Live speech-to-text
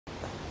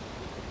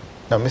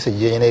na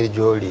message yenye eri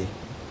joli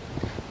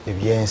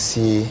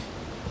ebyensi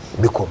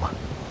bikoma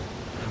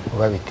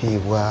oba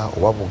bitibwa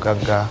oba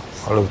bugaga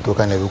wala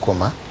bituka ne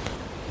bikoma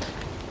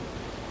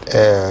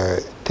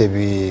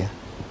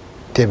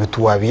tebi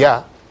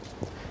tuwabya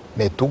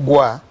ne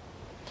tugwa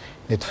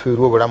ne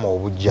tufiirwa obulamu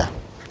obujja.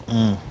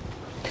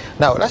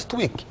 Now last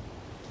week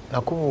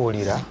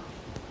nakubulira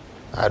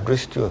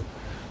address to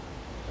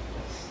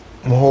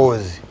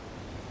Muhozi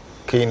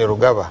Kaine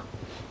Rugaba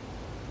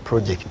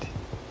project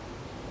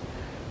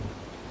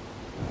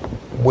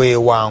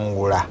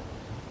bwewangula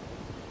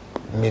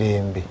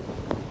mirembe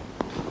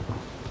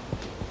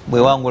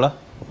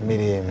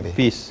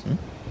peace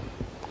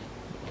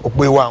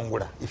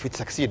bwewangula if it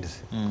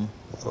succeeds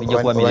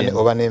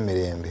oba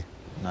nemirembe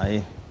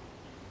naye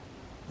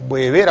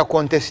bwebeera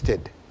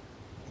contested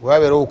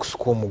bwabeera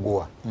okusuka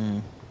omuguwa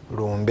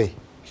lumbe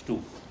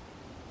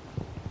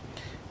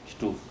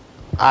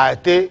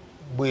ate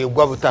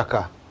bwegwa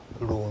butaka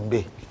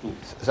lumbe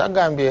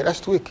sagambye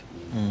last week.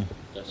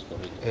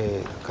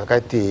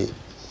 Kakati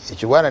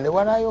ekibwana ne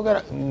bwana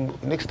ayogera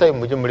next time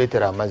muje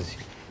muletera amazzi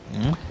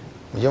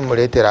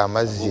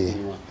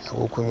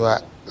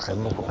okunywa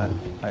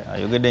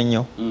ayogedde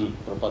nnyo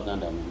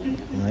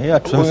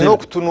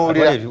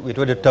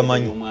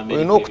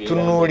olina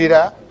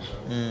okutunuulira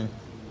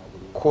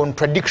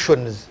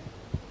contradictions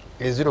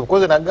eziro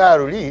because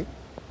nagaluli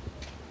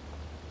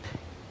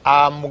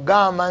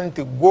amugamba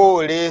nti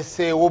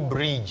gwoleeseewo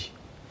bridge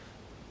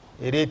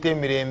ereeta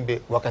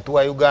emirembe wakati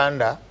wa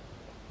Uganda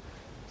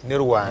ne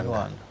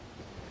Rwanda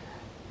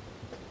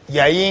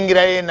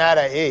yayingirayo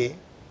NRA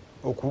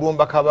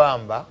okulumba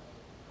Kabamba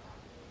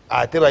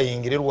ate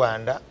bayingire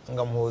Rwanda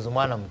nga Muhozi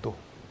mwana muto.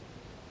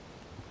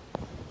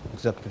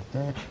 Exactly.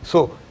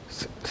 So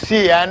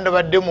si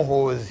yandabadde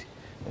Muhozi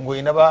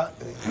ngoyina ba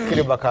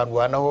kire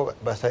bakandwanaho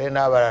basale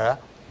n'abalala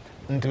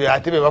nti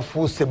ate be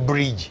bafuuse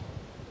bridge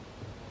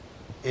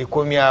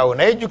ekomyawo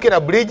naye jukira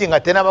bridge nga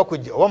tena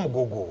bakujja oba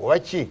mugogo oba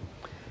ki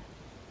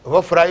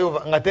oba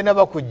flyover nga tena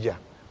bakujja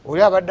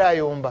oli abadde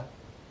ayomba.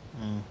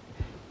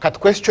 Kati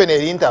question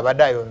erinta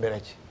abadde ayombera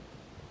ki?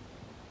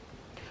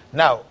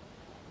 Now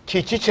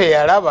kiki kye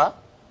yalaba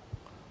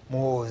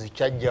Muhozi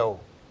kyajjawo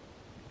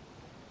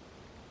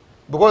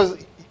because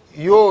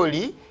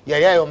yoli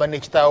yali ayomba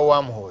nekitaawo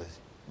wa Muhozi.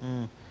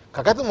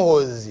 Kakati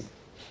Muhozi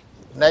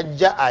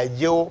najja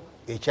ajewo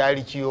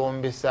ekyali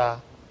kiyombesa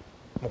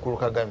Mukulu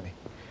Kagame.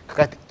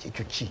 Kakati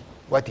ekyo ki?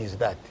 What is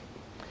that?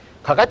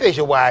 Kakati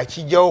ekyo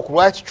bwakijjawo ku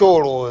lwaki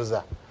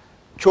kyolooza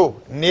kyo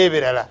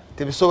n'ebirala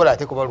tebisobola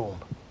ate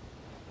kubalumba.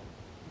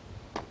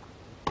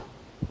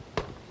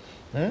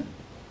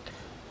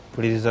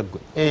 Puliriza gwe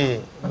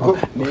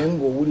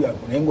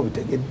naye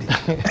ng'obitegedde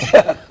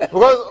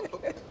because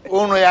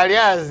ono yali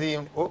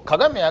azimba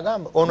Kagame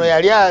yagamba ono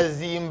yali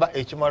azimba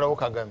ekimalawo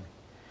Kagame.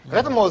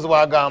 Kakati Muhozi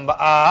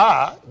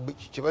bwagamba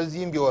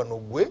kibazimbye wano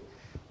gwe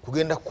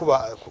kugenda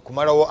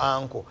kumalawo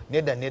anko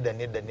nedda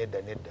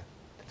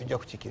tujja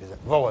kukikiriza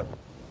va wano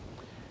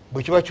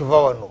bwe kiba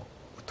kiva wano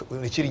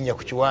nekirinya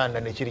ku kiwanda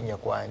nekirinya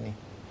kwani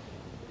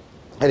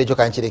era ekyo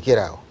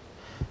kankirekerawo.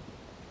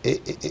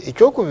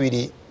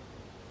 Ekyokubiri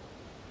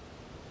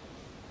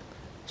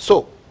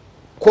so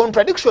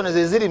contradictions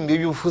eziri mu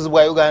by'obufuzi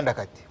bwa Uganda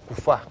kati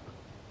kufa.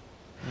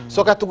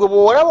 So kati gwe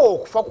bw'olaba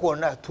okufa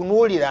kwonna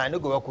tunuulira ani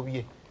gwe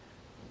bakubye.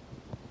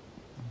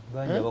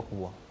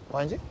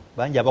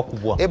 Bangi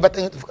abakubwa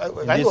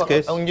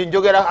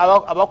njogera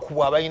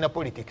abakubwa abalina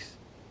politics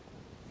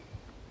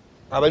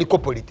abaliko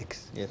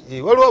politics.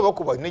 Waliwo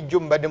abakubwa nejjo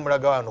mbadde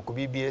mulaga wano ku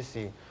BBS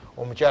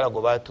omukyala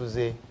gwe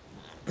batuze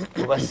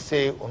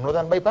basse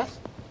Northern Bypass.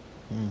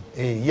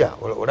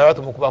 Olaba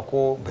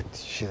tumukubako but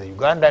she's a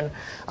Ugandan.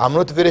 I'm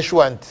not very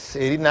sure nti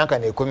eri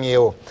nankana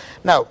ekomyewo.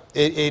 Now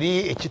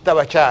eri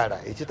ekitaba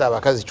kyala ekitaba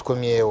abakazi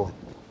kikomyewo.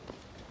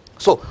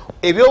 So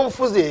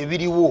ebyobufuzi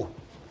ebiriwo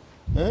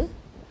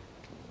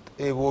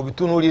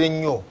bitunuulire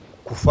nnyo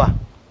kufa.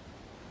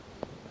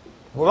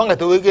 Bwobanga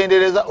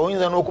tewegendereza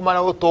oyinza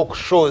n'okumalawo talk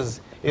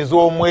shows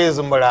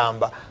ez'omwezi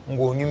mulamba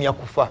ng'onyumya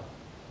kufa.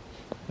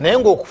 Naye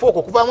ng'okufa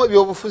okwo kuvaamu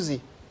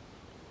ebyobufuzi.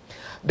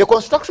 The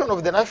construction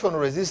of the National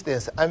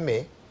Resistance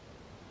Army,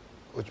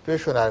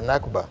 Occupational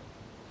Nakba,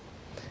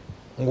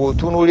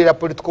 ng'otunuulira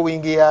political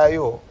wing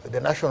yaayo,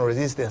 the National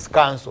Resistance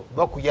Council,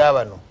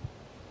 bakuyabano.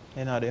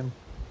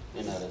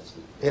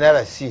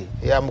 NRC,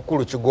 ya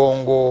Mukulu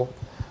Kigongo,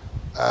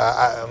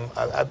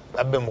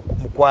 Abe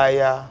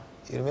Mukwaya,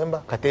 you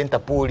remember? Katenta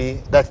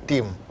Puli, that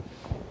team.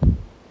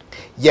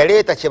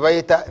 Yaleta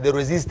chebayeta the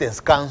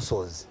Resistance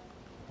Councils.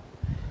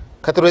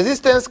 Kati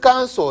Resistance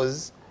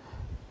Councils,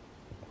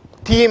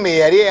 team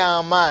yali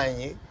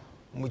amanyi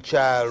mu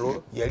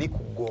kyalo yali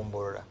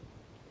kugombolola.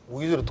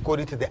 We usually call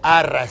it the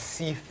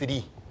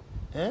RC3.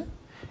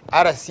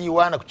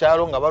 RC1 ku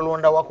kyalo nga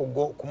balonda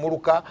wako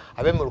kumuluka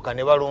abemuluka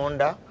ne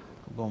balonda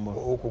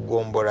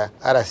okugombola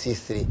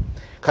RC3.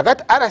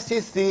 Kakati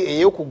RC3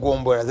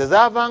 ey'okugombola ze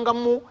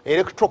zaavangamu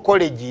electoral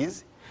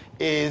colleges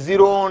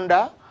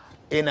ezironda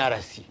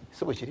NRC.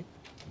 Sibwe kiri?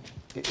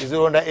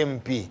 Ezironda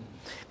MP.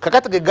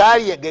 Kakati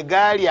ge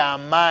gaali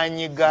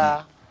amaanyi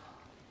ga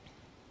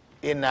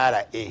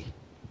NRA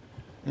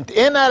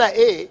nti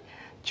NRA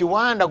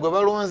Kiwanda gwe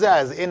balonze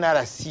as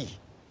NRC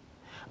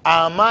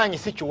amaanyi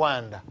si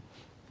Kiwanda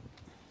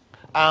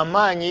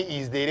amaanyi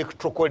is the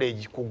electoral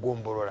college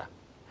kugombolola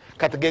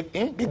kati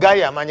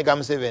gigali amaanyi ga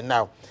Museveni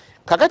now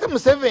kakati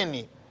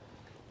Museveni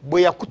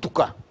bwe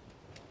yakutuka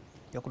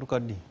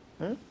ddi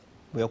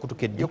bwe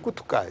yakutukedde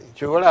yakutuka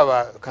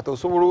kyobalaba kati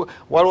osobola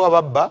waliwo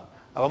ababba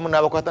abamu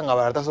n'abakwata nga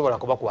balala tasobola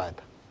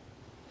kubakwata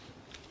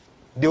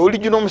the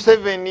original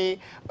Museveni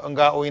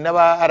nga oyina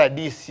ba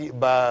RDC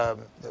ba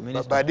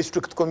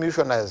district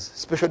commissioners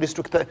special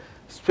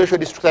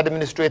district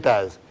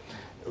administrators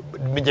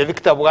Mija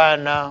Victor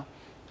Bwana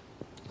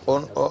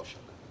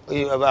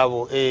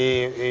abo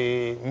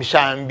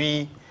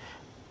Mishambi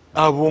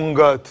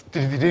abunga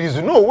there is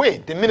no way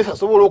the minister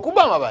sobola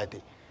okubama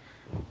bate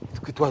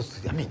it was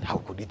I mean how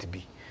could it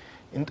be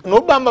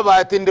no bamba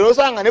bate ndero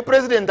sanga ne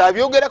president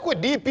abyogera ko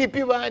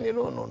DPP bani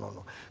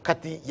no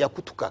kati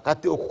yakutuka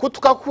kati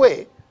okukutuka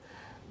kwe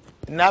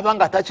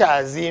nabanga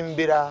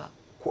tachazimbira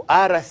ku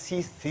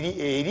RC3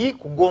 eri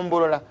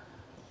kugombolola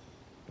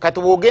kati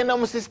bogenda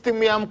mu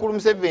system ya mukulu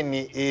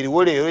Museveni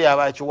eriwo leero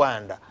yaba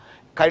Kiwanda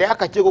kali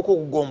akakiiko ko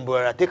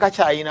kugombolola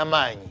tekakyayina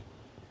maanyi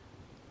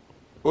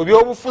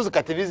obyobufuzi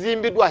kati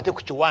bizimbiddwa ate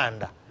ku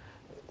Kiwanda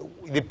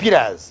the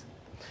pillars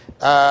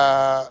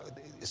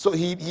so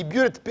he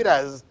built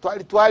pillars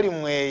twali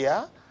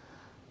mweya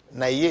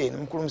naye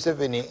mukulu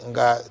Museveni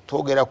nga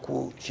togera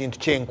ku kintu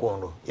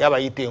kyenkondo yaba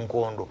yite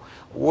enkondo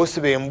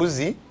wosibe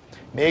embuzi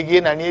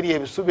negenda neri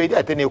ebisube eri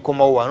ate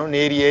nekoma wano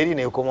neri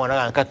nekoma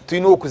wana kati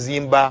tulina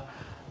okuzimba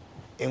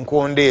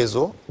enkondo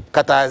ezo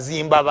kati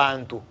azimba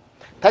abantu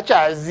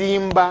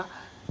takyazimba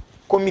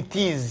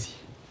committees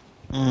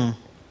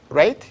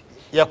right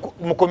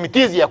mu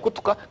committees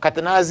yakutuka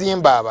kati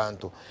nazimba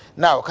abantu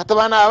now kati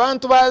bana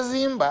abantu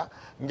bazimba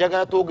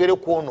njagala togere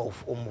kuono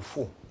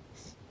omufu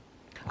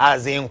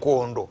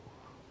azenkondo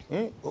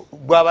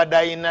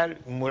gwabadayina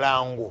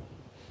mulango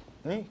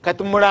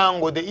kati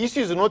mulango the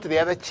issue is not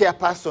the other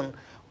chairperson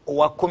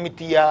wa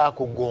committee ya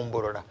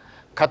kugombolola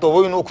kati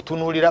obo ino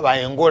okutunulira ba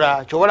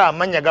Engola chobola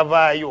amanya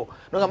gavaayo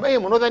nogamba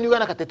mu Northern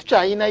Uganda kati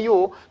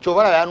tukyayinayo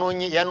chobola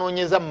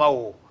yanonyeza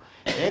mawo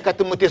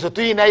kati muteso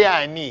tuyina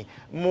yani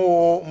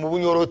mu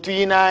Bunyoro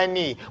tuyina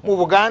ani mu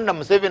Buganda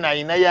Museveni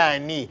ayina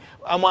yani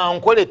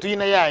amankole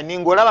tuyina yani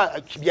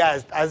ngolaba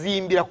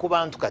azimbira ku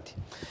bantu kati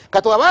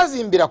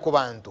abazimbira ku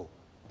bantu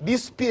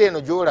this period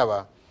no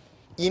jolaba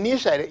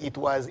initially it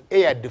was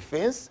air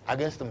defense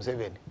against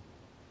Museveni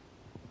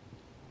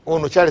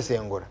ono Charles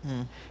Engola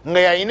nga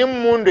yayine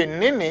mundu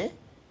ennene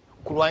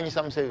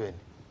kulwanyisa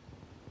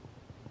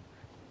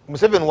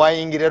Museveni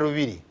wayingira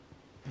rubiri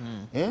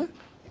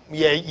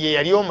ye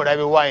yali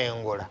omulabe wa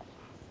Engola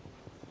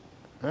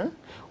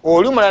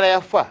oli mulala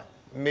yafa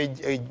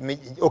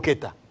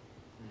Oketa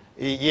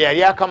ye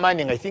yali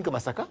akamani nga I think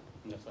Masaka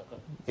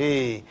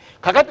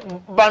kakati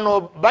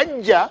bano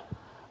bajja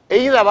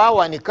either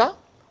bawanika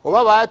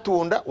oba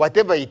batunda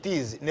whatever it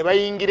is ne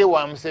bayingire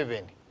wa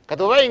Museveni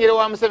kati bayingire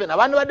wa Museveni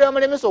abantu badde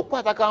bamulemesa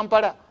okukwata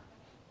Kampala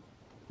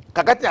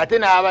kakati ate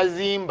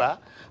n'abazimba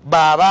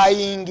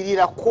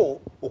babayingirirako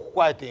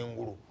okukwata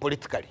engulu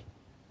politically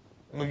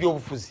mu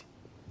byobufuzi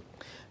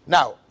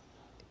now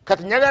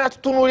kati nyagala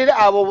tutunulire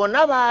abo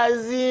bonna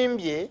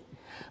bazimbye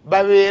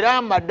babeera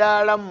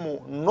amadaala mu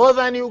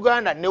Northern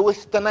Uganda ne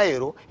Western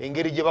Nile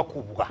engeri gye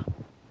bakubwa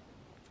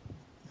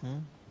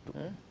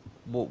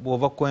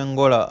bwova ku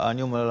Engola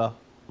ani omulala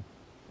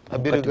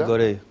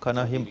Abiriga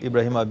kana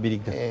Ibrahim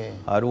Abiriga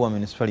Arua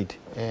municipality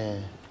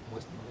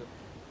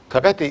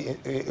kakati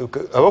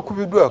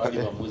abakubiddwa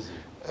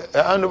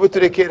ano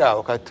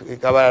buturekera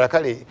kabalala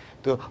kale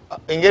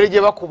engeri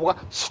gye bakubwa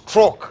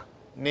stroke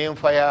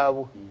n'enfa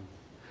yaabo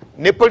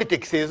ne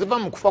politics eziva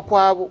mu kufa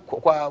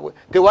kwabwe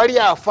tewali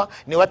afa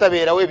ne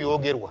watabeerawo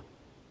ebyogerwa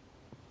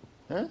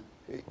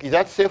is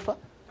that safer?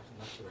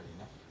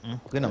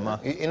 You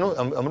know,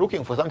 I'm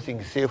looking for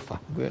something safer.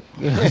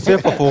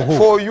 Safer for who?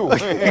 For you.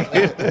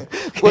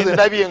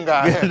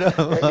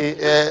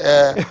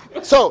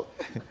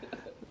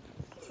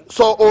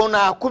 So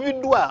ona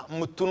kubidwa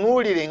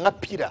mutunulire nga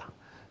pira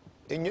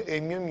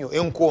Nnyo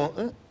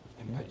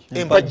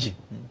empaji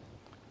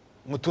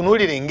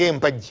mutunulire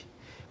ng'empaji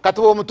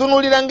kati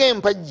mutunulira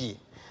ng'empaji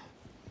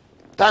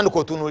tandika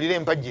otunulire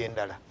empaji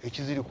endala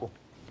ekiziriko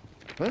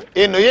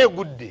eno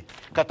yegudde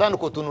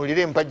katandika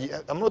otunulire empaji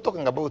I'm not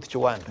talking about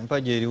Kiwanda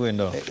empaji eriwo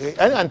endala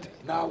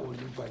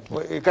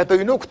kati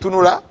olina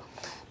okutunula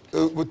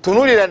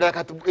tunulira endala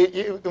kati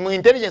mu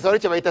intelligence wali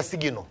kye bayita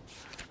signal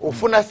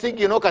ofuna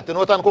signal kati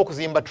n'otandika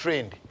okuzimba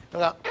trend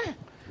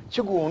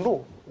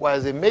Kigundu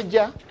was a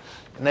major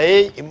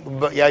naye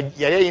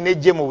yali ayina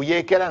ejje mu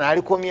buyeekera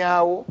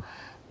n'alikomyawo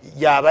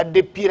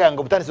yabadde pira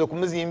nga butandise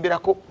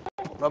okumuzimbirako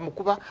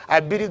bamukuba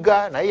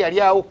Abiriga naye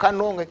yali awo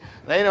Kano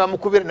naye ne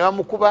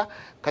bamukuba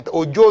kati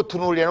ojo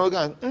otunulira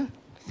n'ogamba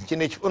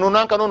kino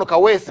nonanka nono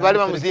Kaweesi bali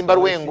bamuzimba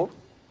Lwengo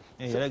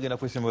yalagenda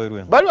kwesimba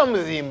Lwengo bali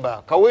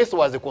bamuzimba Kaweesi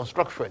was a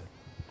construction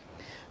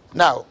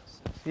now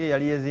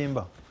yali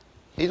yezimba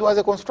it was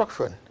a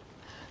construction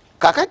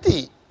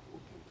kakati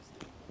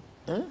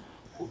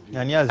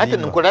ate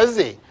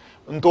nkolaze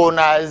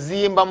ntona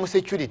azimba mu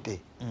security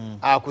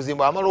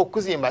akuzimba amala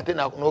okuzimba ate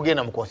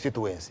n'ogenda mu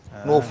constituency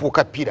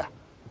n'ofuuka pira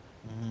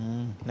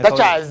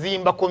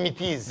takyazimba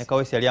committees ne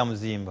Kawesi yali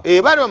amuzimba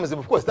bali bamuzimba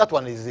of course that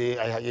one is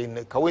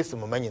Kawesi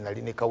mumanyi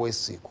nali ne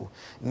Kawesi ku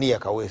niya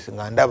Kawesi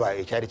nga ndaba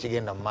ekyali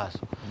kigenda mu maaso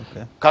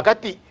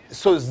kakati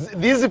so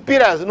these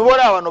pillars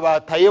nubola abantu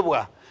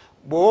batayebwa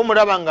bo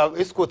mulaba nga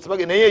escorts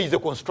bage naye is a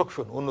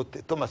construction ono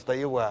Thomas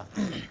Tayebwa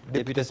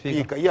deputy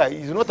speaker yeah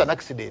is not an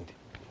accident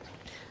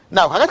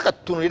now kakati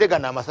katunulire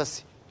gana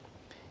amasasi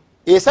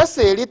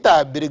esasi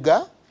elita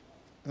Biriga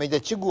Meja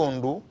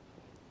Kigundu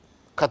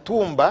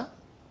Katumba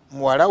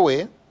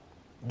muwalawe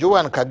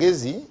Joan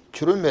Kagezi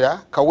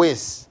Kirumira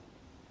Kawesi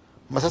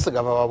masasi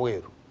gava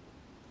wabweru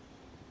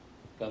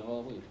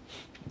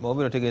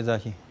bobiro tegeza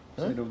ki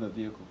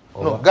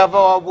no gava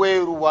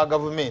wabweru wa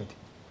government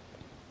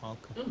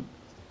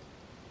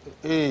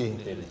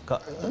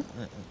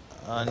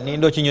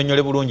nindo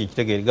kinyonyole bulungi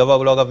kitegere gava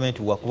bula government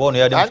wa kubono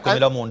yade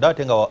mukomera munda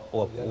atenga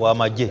wa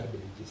maje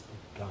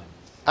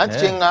anti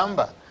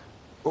chengamba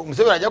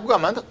Museveni ajja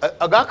kugamba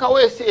agaka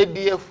Kawesi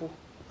ADF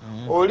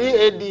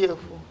oli ADF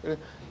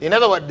in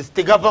other words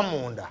tigava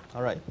munda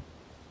all right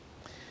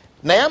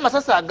naye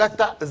amasasa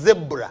agata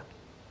zebra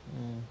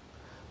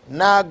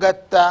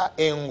n'agata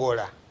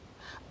Engola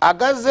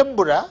aga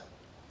zebra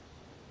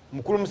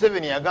mukulu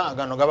Museveni yaganga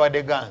gano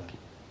gabadde gange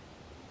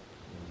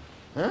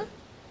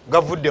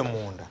gavudde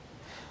munda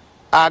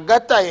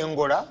agata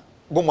Engola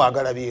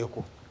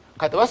gumwagalabyeko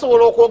kati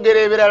basobola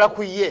okwogera ebirala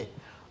ku ye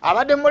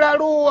abadde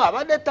mulalu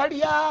abadde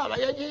talya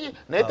abayaji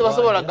naye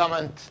tebasobola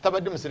gamba nti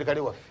tabadde musirikale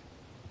waffe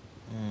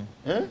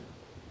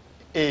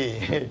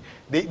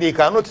they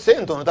cannot say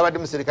ntono tabadde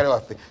musirikale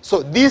waffe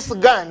so this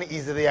gun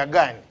is their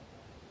gun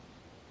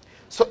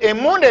so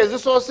emonde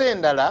ezisoose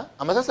endala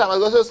amasasi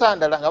amazisoose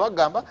endala nga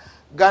bagamba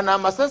gana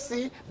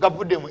amasasi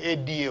gavudde mu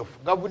ADF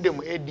gavudde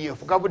mu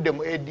ADF gavudde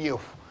mu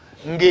ADF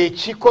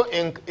ng'ekiko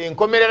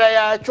enkomerera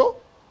yakyo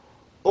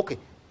okay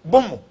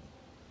bomu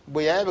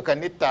bwe yayabika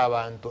netta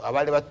abantu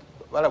abali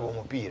balaba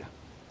omupiira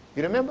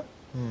you remember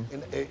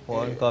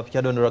World Cup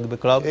Chadon Rugby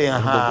Club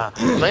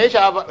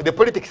the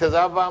politics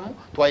ezavaamu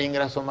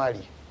twayingira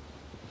Somalia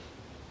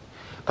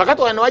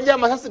kakati wano wajja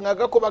amasasi nga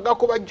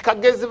gakuba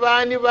Kagezi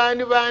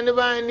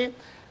baani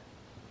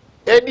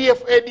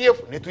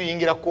ADF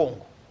netuyingira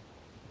Congo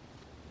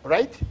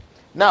right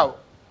now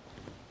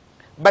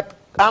but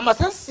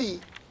amasasi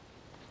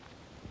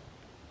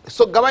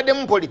so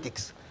gabaddemu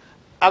politics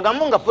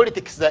agamu nga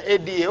politics za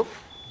ADF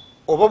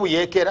oba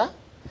buyekera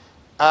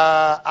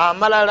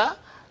amalala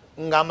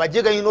nga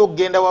amagye galina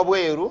okugenda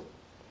wabweru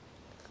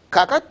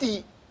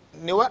kakati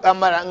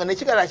amala nga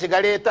nekigala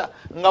kigaleeta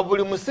nga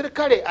buli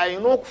musirikale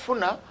alina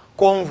okufuna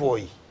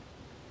convoy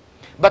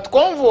but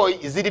convoy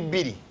ziri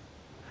bbiri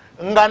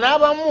nga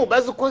n'abamu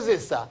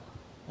bazikozesa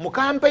mu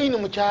campaign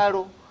mu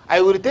kyalo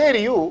I will tell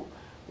you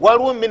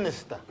waliwo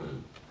minister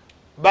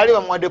bali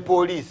bamwadde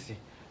poliisi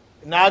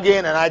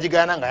n'agenda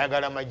n'agigaana nga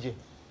ayagala amagye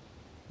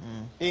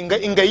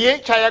inga ye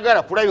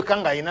kyayagala kulabika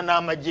nga alina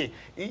n'amagye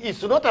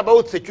it's not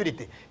about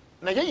security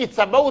naye it's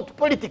about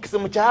politics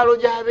mu kyalo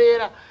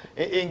gy'abeera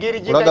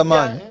engeri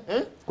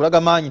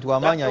kulaga maanyi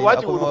twamaanyi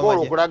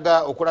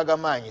okulaga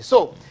maanyi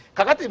so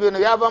kakati bino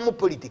byavaamu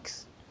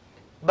politics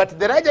but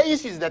the larger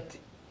issue is that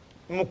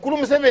mukulu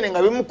Museveni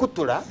nga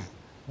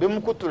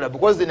bemukutula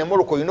because ne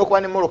Morocco yino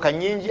kwa ne Morocco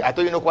nyingi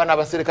ate yino kwa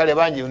n'abasirikale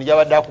bangi bino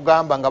gyabadde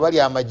akugamba nga bali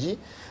amagi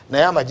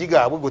naye amagi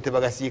gaabwe go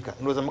tebagasiika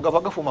ndowooza mugava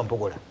gafuma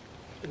mpogola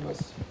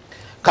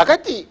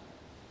kakati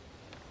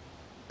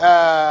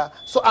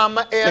so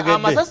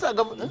amasasi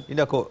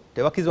indako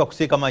tebakizwa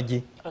kusiika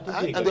magi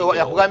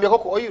yakugambyeko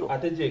ku oiro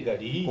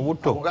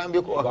obutto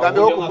akugambyeko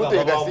ku butto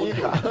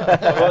yegasiika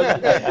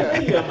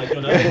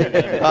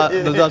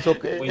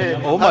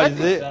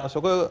omalize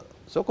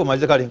soko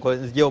malize kale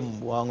nzijeo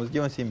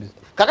nsimbi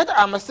kakati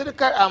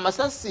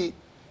amasasi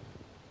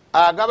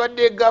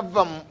agabadde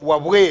gava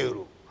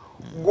wabweru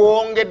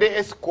gwongedde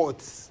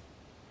escorts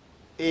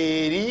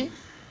eri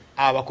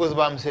abakozi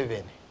ba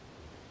Museveni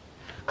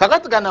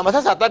kakati gana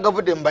amasasi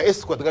atagavudde mba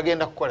escort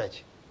gagenda kukola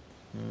ki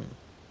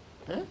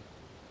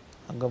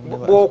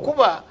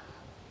bw'okuba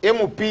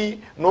MP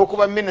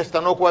n'okuba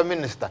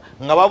minister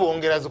nga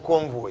babongera zi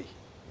convoy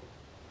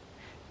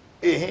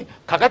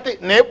kakati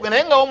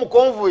naye nga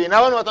omukonvoyi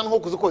n'abantu batandika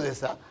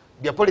okuzikozesa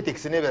bya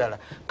politics n'ebirala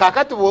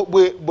kakati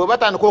bwe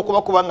batandika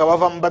okubakuba nga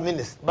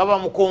bava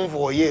mu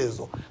convoy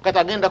ezo kati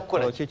agenda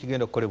kukola ki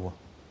ekigenda okukolebwa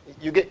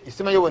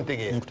isimanyi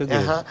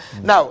obontegeera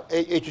now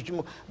ekyo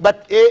kimu but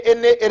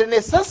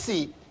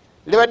erenesasi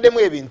libaddemu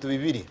ebintu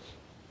bibiri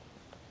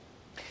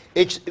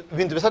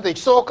bintu bisatu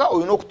ekisooka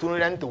olina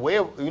okutunulira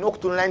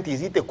nti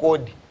iziyite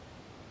kodi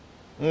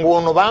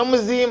ng'ono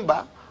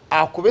bamuzimba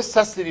akuba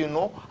essasi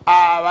lino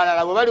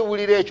abalala bwe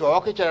baliwulira ekyo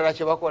babako ekirala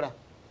kye bakola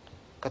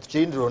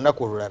katukirindira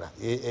olunaku olulala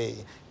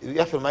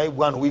yaffe lumanyi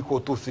 1 week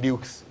or 2 3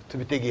 weeks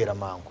tubitegeera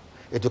mangu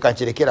ekyo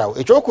kankirekerawo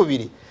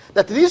ekyokubiri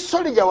that this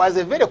soldier was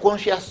a very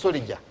conscious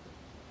soldier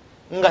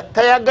nga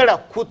tayagala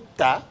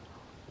kutta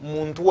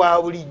muntu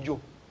wa bulijjo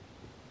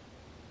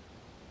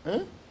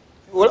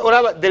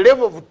olaba the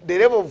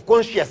level of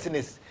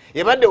consciousness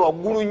ebadde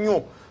waggulu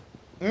nnyo.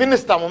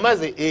 Minister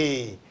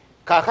mumaze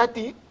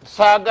kakati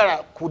saagala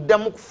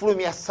kuddamu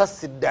kufulumya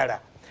ssasi ddala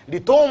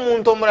lito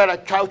omuntu omulala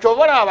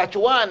kyobola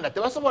abakiwanda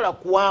tebasobola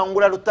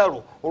kuwangula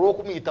lutalo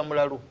olw'okumuyita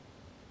mulalu.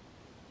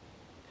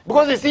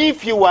 Because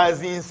if he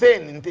was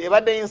insane, nti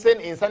ebadde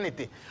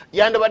insanity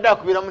yandibadde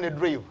akubiramu ne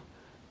drive.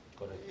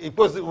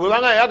 Because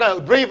webanga yaga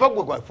drive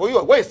agwe for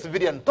you we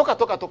civilian toka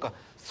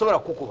sobola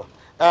kukuba.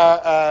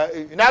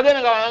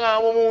 Nagenda nga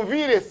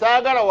mumuviire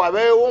saagala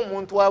wabeewo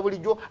omuntu wa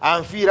bulijjo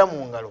anfiira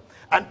mu ngalo.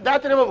 And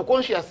that level of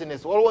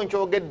consciousness waliwo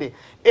nkyogedde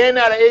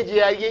NRA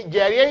gye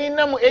yali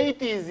eyina mu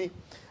 80s.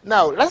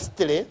 Now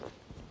lastly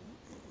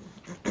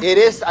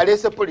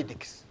alese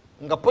politics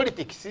nga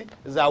politics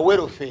za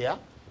welfare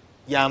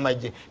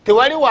y'amagye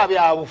tewali wa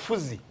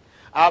byabufuzi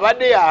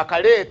abadde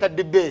yakaleeta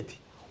debate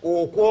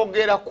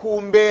okwogera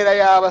ku mbeera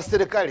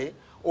y'abaserikale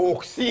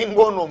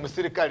okusinga ono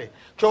omusirikale.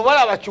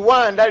 Kyobola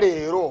abakiwanda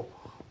leero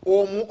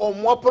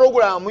omwa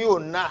programu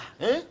yonna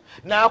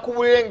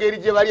n'akubulira engeri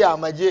gye bali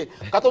amagye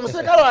kati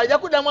omusirikale ajja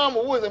kuddamu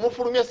amubuuze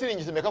mufulumya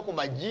siringi zimeka ku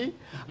magi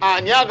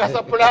ani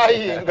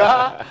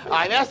agasapurayinga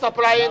ani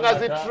asapurayinga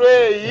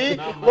zitreyi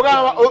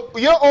mugamba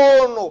yo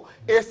ono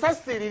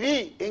esasi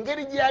liri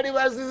engeri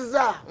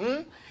gyalibaziza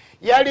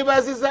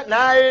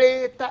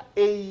n'aleeta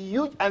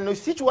huge and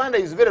Sikiwanda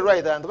is very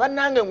right and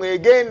bannange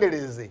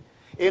mwegendereze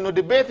eno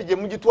debate gye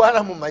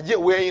mugitwala mu magye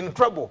we are in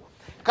trouble.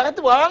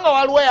 Kakati bwabanga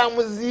waliwo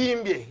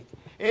yamuzimbye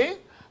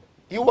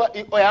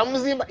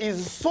yamuzimba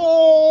is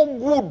so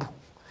good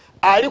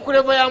ali ku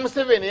level ya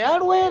Museveni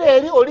yalwera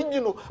eri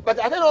original but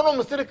ate nono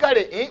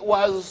omusirikale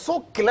was so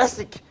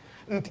classic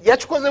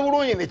yakikoze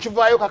bulungi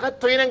nekivaayo kakati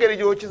toyina ngeri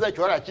gyokiza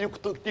kyowala kiri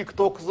ku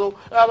TikTok zo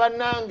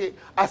abannange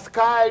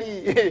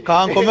asikali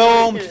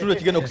kankomewo mukitundu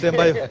ekigenda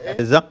okusembayo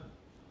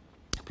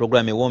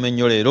program ewoma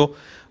ennyo leero.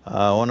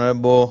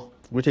 Honorable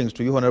greetings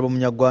to you Honorable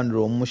Munyagwanda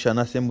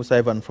RWOMUSHANA Sembusa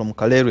Ivan from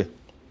Kalerwe,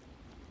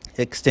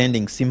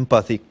 extending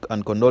sympathy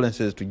and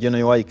condolences to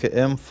General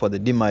YKM for the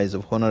demise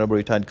of Honorable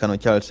retired Colonel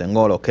Charles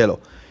Engola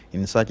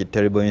in such a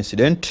terrible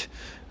incident.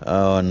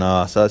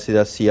 Na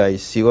Sasira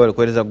CIC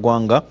walikweleza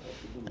gwanga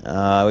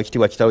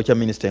wekitiibwa kitalo kya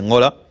Minister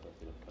Engola,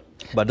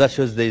 but that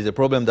shows there is a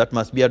problem that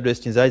must be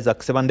addressed in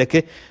Isaac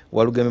Sebandeke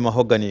Walugembe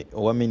Mahogany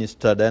wa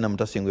Minister Diana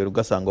Mutasingo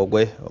Lugasanga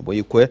ogwe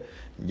boyikwe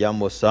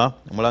jambosa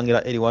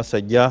mulangira eri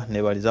wasajja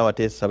nebaliza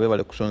abateesa be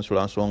bali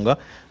kusonsula nsonga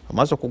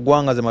amaso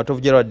kugwanga ze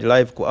Matovu Gerald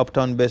live ku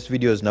uptown based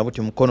videos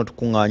nabuti mukono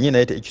tukunganye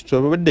naye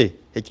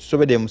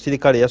ekisobedde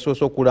musirikale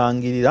yasoose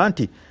okulangirira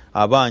nti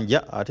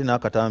abanja ate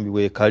n'akatambi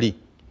weekali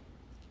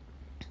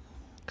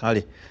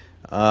kale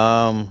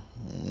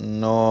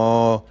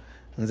no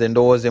nze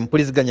ndowooza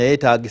empuliziganya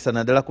yeetaagisa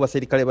naddala ku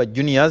baserikale ba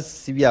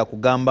juniors si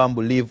byakugamba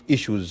mbu leave the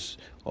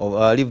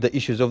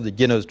issues of the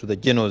generals to the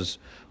generals.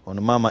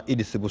 Ono Mama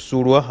Edith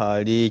Busulwa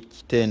ali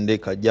Kitende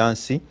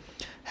Kajansi.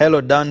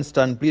 Hello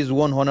Dunstan, please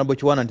warn Honorable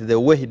Chiwana that the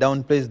way he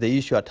downplays the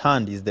issue at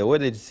hand is the way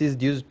that it is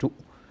due to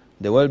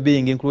the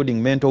well-being,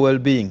 including mental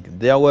well-being.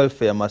 Their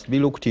welfare must be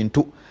looked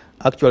into.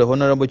 Actually,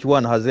 Honorable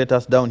Chiwana has let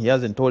us down. He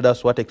hasn't told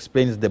us what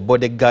explains the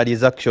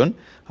bodyguard's action.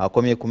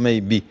 Akomye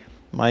kumeibi.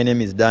 My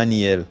name is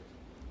Daniel.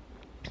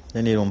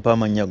 Daniel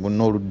Mpama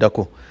Nyaguno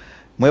Ludako.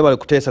 Mwebale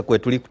kuteesa kwe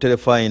tuli ku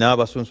telefine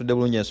abasunsudde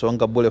bulungi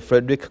ensonga Bole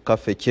Frederick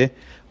Kafeche.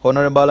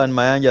 Honorable Alan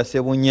Mayanja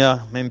Sebunya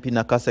Mempi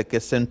Nakaseke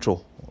Central.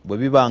 Bwe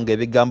bibanga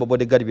ebigambo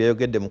bodyguard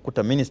byayogedde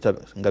mukuta minister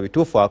nga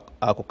bituufu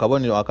ako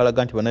kabonero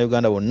akalaga nti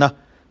bannayuganda bonna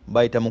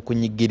bayita mu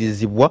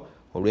kunyigirizibwa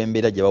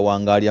olw'embeera gye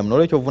bawangaalira.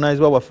 N'olwekyo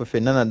obuvunaanyizibwa bwaffe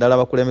ffenna naddala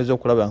abakulembeze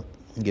okulaba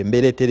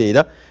ng'embeera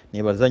etereera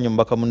neebaza nnyo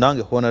mubaka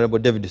munnange Honorable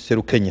David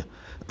Serukenya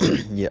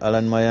ye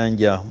Alan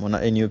Mayanja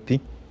muna NUP.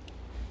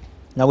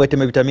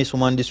 Nabweteme Vitamisi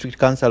One District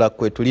Councilor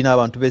kwe tulina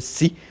abantu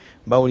b'essi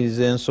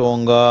bawuliza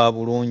ensonga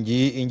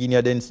bulungi.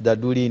 Engineer Dennis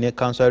Daduli ne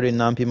Councilor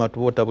Nampima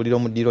tubotabulira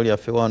mu ddiiro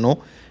lyaffe wano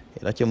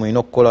era kye mulina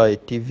okukola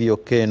TV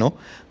okeno.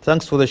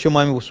 Thanks for the show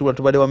Mwami Busulwa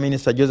tubadde wa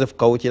Minister Joseph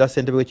Kawukira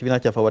ssentebe w'ekibiina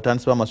kyaffe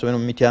abatandisi b'amasomero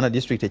mu Mityana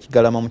District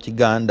ekigalama mu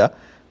Kiganda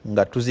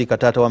nga tuziika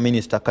taata wa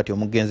Minister kati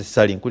omugenzi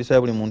Sali.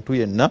 Nkulisa buli muntu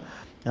yenna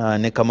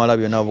ne Kamala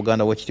byonna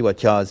Buganda w'ekitiibwa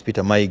Charles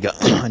Peter Mayiga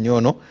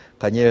Nyono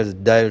Kanyerezi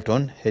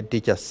Dalton Head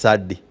Teacher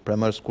Sadi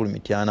Primary School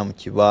Mityana mu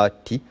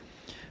Kibaati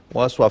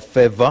Waswa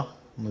Favor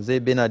Mzee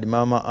Bernard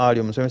Mama Ali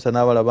omusomesa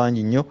n'abala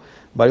bangi nnyo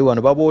bali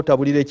wano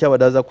babootabulira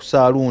ekyabadaza ku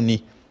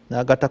saaluuni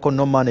n'agattako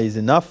no money is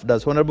enough.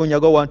 Does Honorable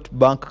Nyago want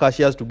bank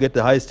cashiers to get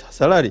the highest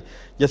salary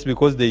just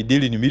because they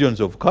deal in millions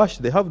of cash?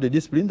 They have the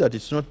discipline that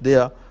it's not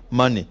their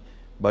money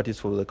but it's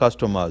for the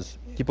customers.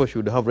 People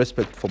should have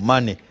respect for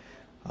money.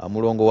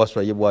 Mulongo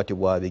Waswa ye bwati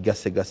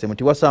bwabigasegase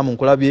muti wasaamu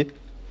nkulabye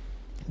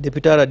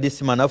Deputy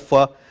RDC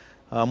Manafa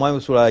Mwami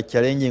Busulwa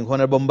challenging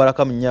Honorable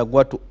Mbaraka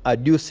Munyagwa to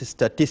adduce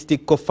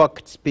statistical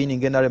facts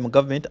pinning NRM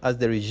government as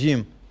the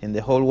regime in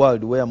the whole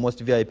world where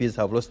most VIPs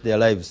have lost their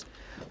lives.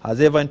 Has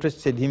ever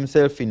interested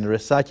himself in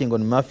researching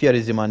on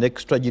mafiaism and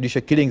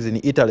extrajudicial killings in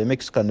Italy,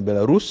 Mexico and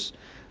Belarus.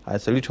 I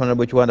salute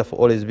Honorable Chiwanda for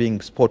always being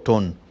spot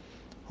on.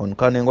 On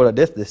Colonel Engola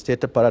death, the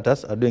state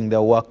apparatus are doing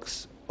their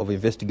works of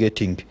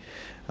investigating.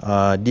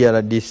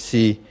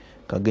 DRDC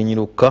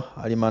Kagenyiruka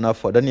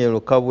Alimanafu Daniel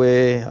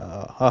Lukabwe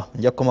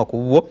nja kukoma ku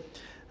bwo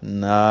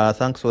na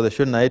thanks for the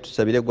show naye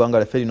tusabire gwanga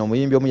la feri no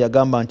muyimbi omu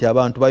yagamba nti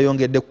abantu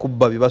bayongedde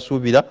kubba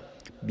bibasuubira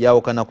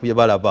byawokana ku bye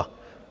balaba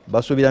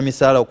basuubira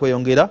misaala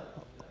okweyongera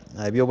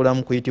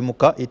ebyobulamu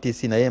kuyitimuka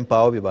etc naye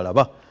empaawo bye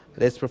balaba.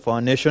 Let's pray for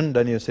our nation.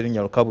 Daniel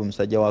Serinya Lukabwe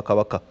musajja wa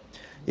Kabaka.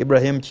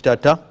 Ibrahim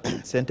Kitata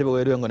Ssentebe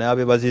w'Erwengo naye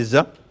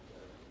abeebazizza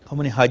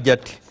hamwe ne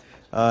Hajati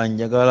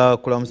njagala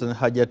kulamusa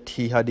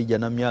Hajati Hadija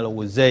Namyala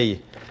Wuzeye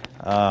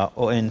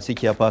ONC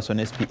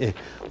chairperson SPA.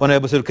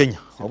 Honorable Serukenya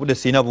obudde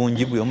siina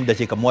bungi bwe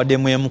omudakiika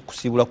muwaddemu emu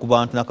kusibula ku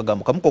bantu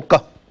n'akagambo kamu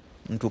kokka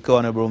ntuuke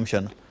wano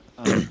RWOMUSHANA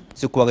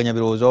sikubaganya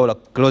birowoozo wabula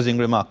closing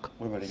remark.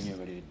 Webale nnyo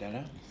balire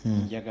ddala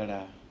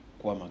njagala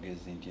kuwa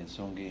magezi nti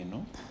ensonga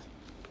eno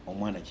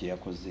omwana kye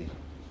yakoze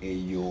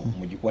eyo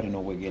mugikwate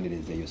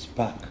n'obwegendereza eyo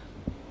spark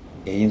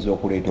eyinza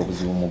okuleeta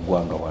obuzibu mu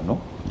ggwanga wano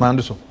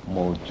manduso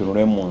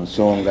mutunule mu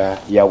nsonga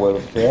ya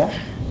welfare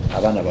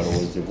abaana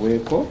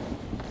balowoozebweko.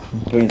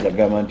 Toyinza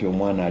kugamba nti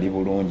omwana ali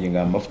bulungi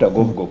nga amafuta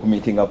govuga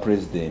okumitinga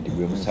president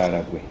gwe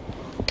musaala gwe.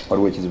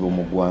 Waliwo ekizibu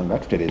mu ggwanga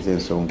tutereze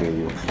ensonga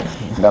eyo.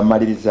 Nga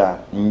mmaliriza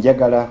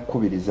njagala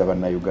kubiriza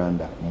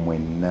bannayuganda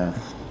mwenna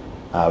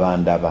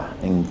abandaba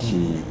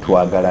nti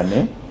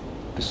twagalane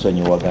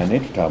tusonyiwagane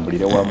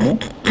tutambulire wamu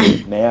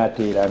naye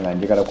ate era nga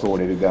njagala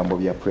kwewola ebigambo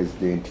bya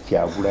president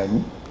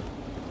Kyagulanyi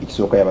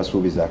ekisooka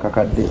yabasuubiza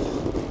akakadde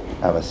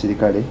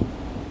abasirikale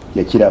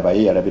yakiraba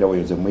ye yalabira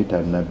weyonze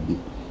muyita nabbi.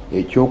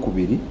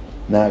 Ekyokubiri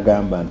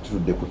n'agamba nti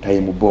tudde ku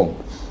time bomb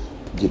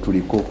gye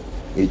tuliko.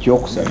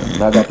 Ekyokusatu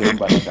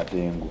n'agatemba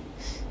Katengo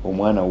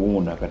omwana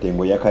wuuna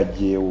Katengo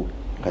yakajjeewo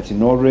kati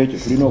n'olwekyo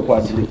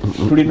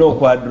tulina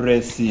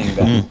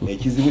okwadressinga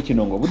ekizibu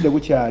kino ng'obudde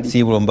bukyali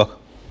siibula omubaka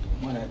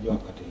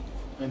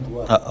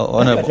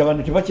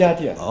abantu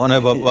tebakyatya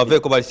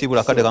baveeko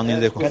balisiibula akadde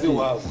kangenzeeko.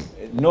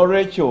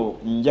 N'olwekyo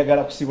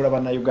njagala kusiibula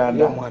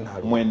bannayuganda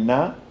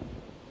mwenna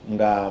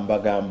nga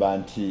mbagamba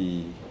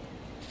nti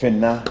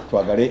ffenna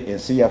twagale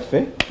ensi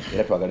yaffe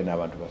era twagale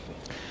n'abantu baffe.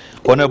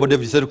 Honorable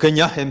David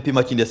Serukenya MP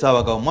Makinde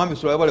Ssaabagabo mwami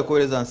sulwa bale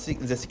kuweereza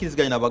nze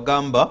sikiriziganya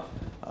nabagamba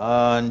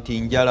nti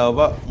njala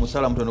oba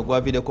musala mutono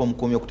gwaviireko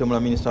omukuumi okutemula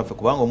minisita waffe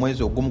kubanga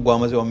omwezi ogumu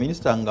gwamaze wa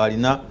minisita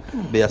ng'alina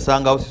be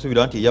yasangawo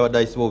sisuubira nti yabadde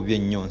ayisibwa obubi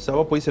ennyo.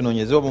 Nsaba poliisi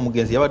enoonyeze oba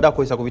omugenzi yabadde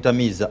akozesa ku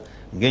bitamiiza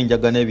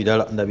ng'enjaga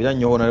n'ebirala. Ndabira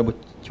nnyo Honorable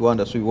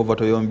Kiwanda Subi wova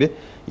Toyombe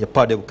ya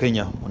Pade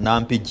Bukenya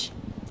Nampigi.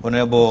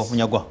 Honorable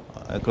Munyagwa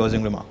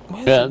closing remark.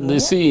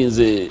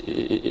 Nze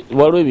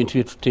waliwo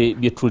ebintu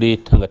bye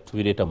tuleeta nga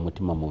tubireeta mu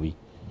mutima mubi.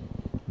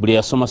 Buli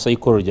yasoma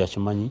psychology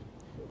akimanyi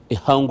a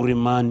hungry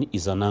man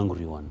is an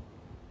angry one.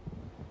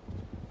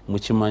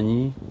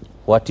 Mukimanyi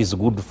what is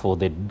good for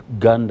the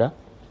gander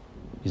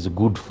is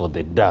good for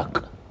the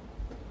duck.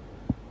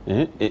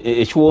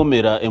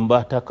 Ekiwoomera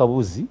embaata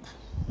akabuzi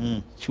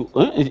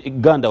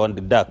gander and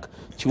the duck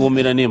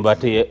kiwoomera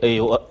n'embaata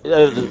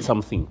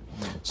something.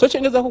 So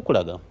kyengezaako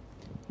kulaga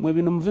mwe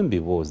bino muve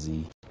mbiboozi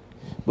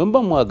bwe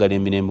muba mwagala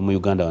emirembe mu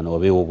Uganda wano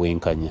wabeewo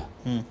obwenkanya.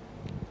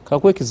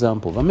 Kakuwa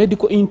example ba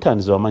medical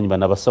interns bamanyi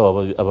bana basawo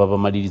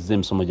ababamaliriza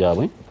emisomo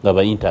gyabwe nga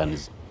ba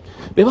interns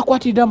be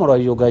bakwatiridde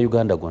amalwaliro ga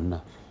Uganda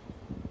gonna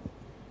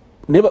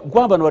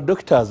gwamba no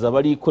doctors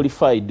abali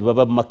qualified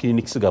baba mu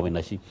clinics gabwe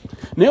naki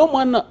naye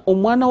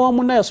omwana wa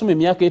munna yasoma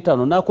emyaka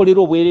 5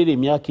 n'akolera obwerere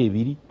emyaka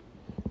 2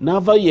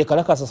 n'avaayo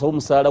yekalakasa sawo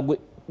omusaala gwe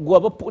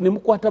ne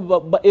mukwata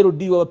ba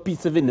LD wa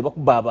P7 ne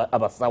bakuba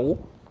abasawo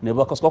ne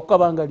bakasuka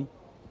kukabangali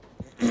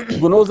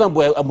gonooza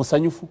mbwe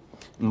amusanyufu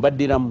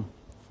mbaddiramu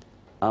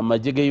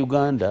amagye ge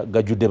Uganda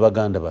gajudde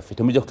baganda baffe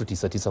temujja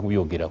kututiisatiisa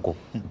kubyogerako.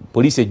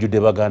 Poliisi ejjudde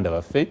baganda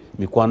baffe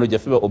mikwano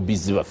gyaffe ba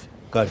obizi baffe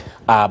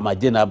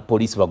amagye na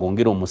poliisi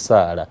bagongera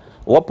omusaala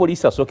owa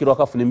poliisi asookerwa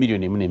akafuna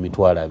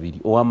 $1,200,000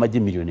 ow'amagye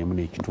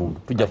 $1,1.5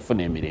 tujja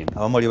kufuna emirembe.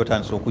 Abamali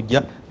batandise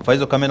okujja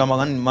Faizo Kamena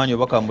manyi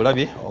obaka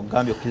mbulabye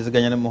ogambye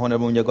okukiriziganya ne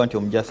Honorable Munyaga nti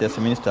omujasias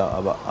minister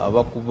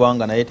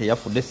abakubanga naye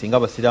teyafudde singa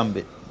abasiraamu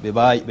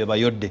be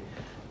bayodde.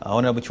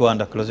 Honorable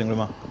Kiwanda closing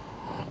remark.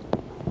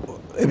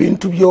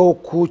 Ebintu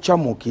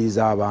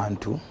by'okukyamuukiriza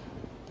abantu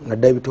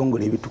naddala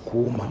ebitongole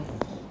ebitukuuma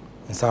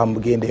nsaba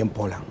mugende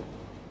empola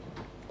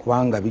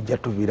kubanga bijja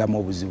tuviiramu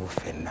obuzibu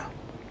ffenna.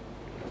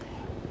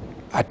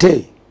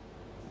 Ate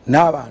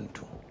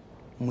n'abantu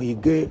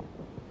muyige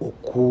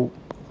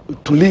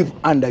to live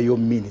under your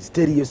means.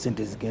 Teriyo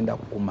sente zigenda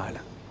kukumala.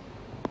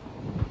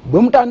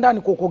 Bwe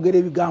mutandandika okwogera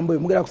ebigambo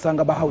mugenda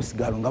kusanga ba house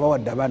girl nga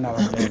bawadde abaana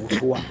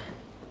ababutuwa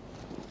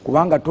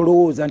kubanga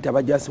tolowooza nti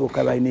abajasi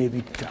bokka balina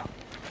ebitta.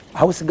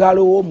 House girl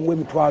omuwe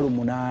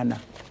 $8,000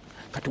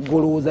 kati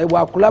golowooza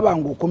bwakulaba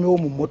ng'okomyewo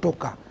mu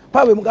mmotoka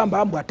paa bwe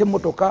mugamba mbu ate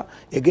emmotoka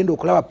egenda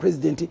okulaba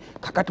president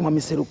kakati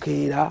mwami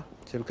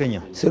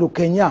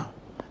Serukenya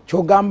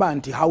kyogamba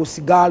nti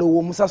house girl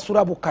wo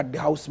musasula bukadde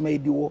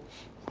housemaid wo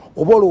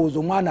oba olowooza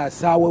omwana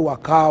asaawe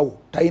wakaawo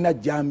talina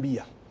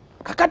jambia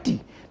kakati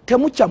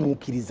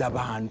temukyamuukiriza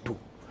bantu.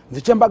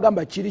 Nze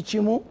kyembagamba kiri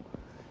kimu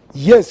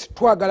yes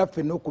twagala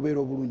ffenna okubeera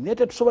obulungi naye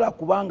tetusobola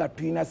kubanga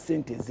tulina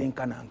ssente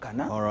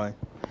ez'enkanankana.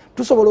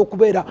 Tusobola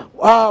okubeera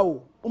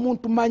waawo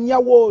omuntu manya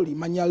woli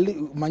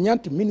manya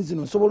nti mini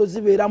zino nsobola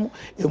zibeeramu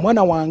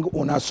omwana wange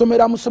ono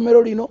asomera mu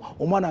ssomero lino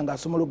omwana wange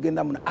asomera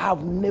okugenda muno.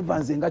 I've never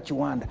nze nga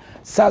Kiwanda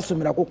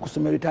saasomerako ku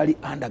ssomero etali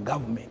under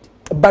government,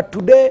 but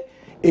today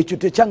ekyo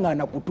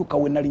tekyaŋŋaana kutuuka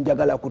we nali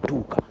njagala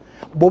kutuuka.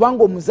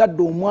 Bw'obanga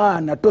omuzadde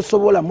omwana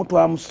tosobola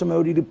mutwala mu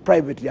ssomero liri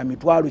private lya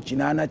mitwalo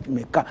 8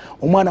 meka,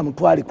 omwana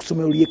mutwale ku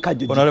ssomero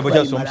ly'ekajjo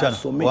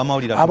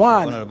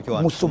abaana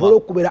musobole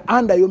okubeera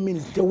under yo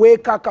means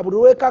teweekaka, buli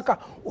weekaka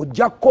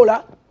ojja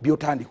kukola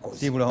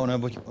by'otandikoze.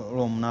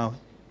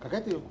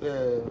 Kakati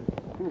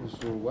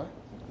kulubusulwa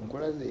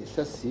nkola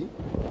esasi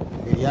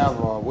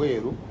eryava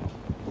wabweru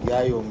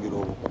lyayongera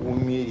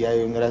obukuumi,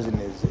 lyayongera zino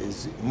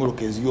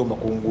emmotoka eziyomba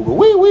ku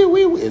nguudo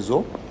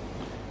ezo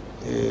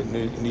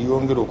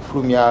niyongera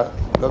okufulumya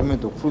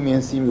gavumenti okufulumya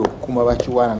ensimbi okukuuma bakiwaana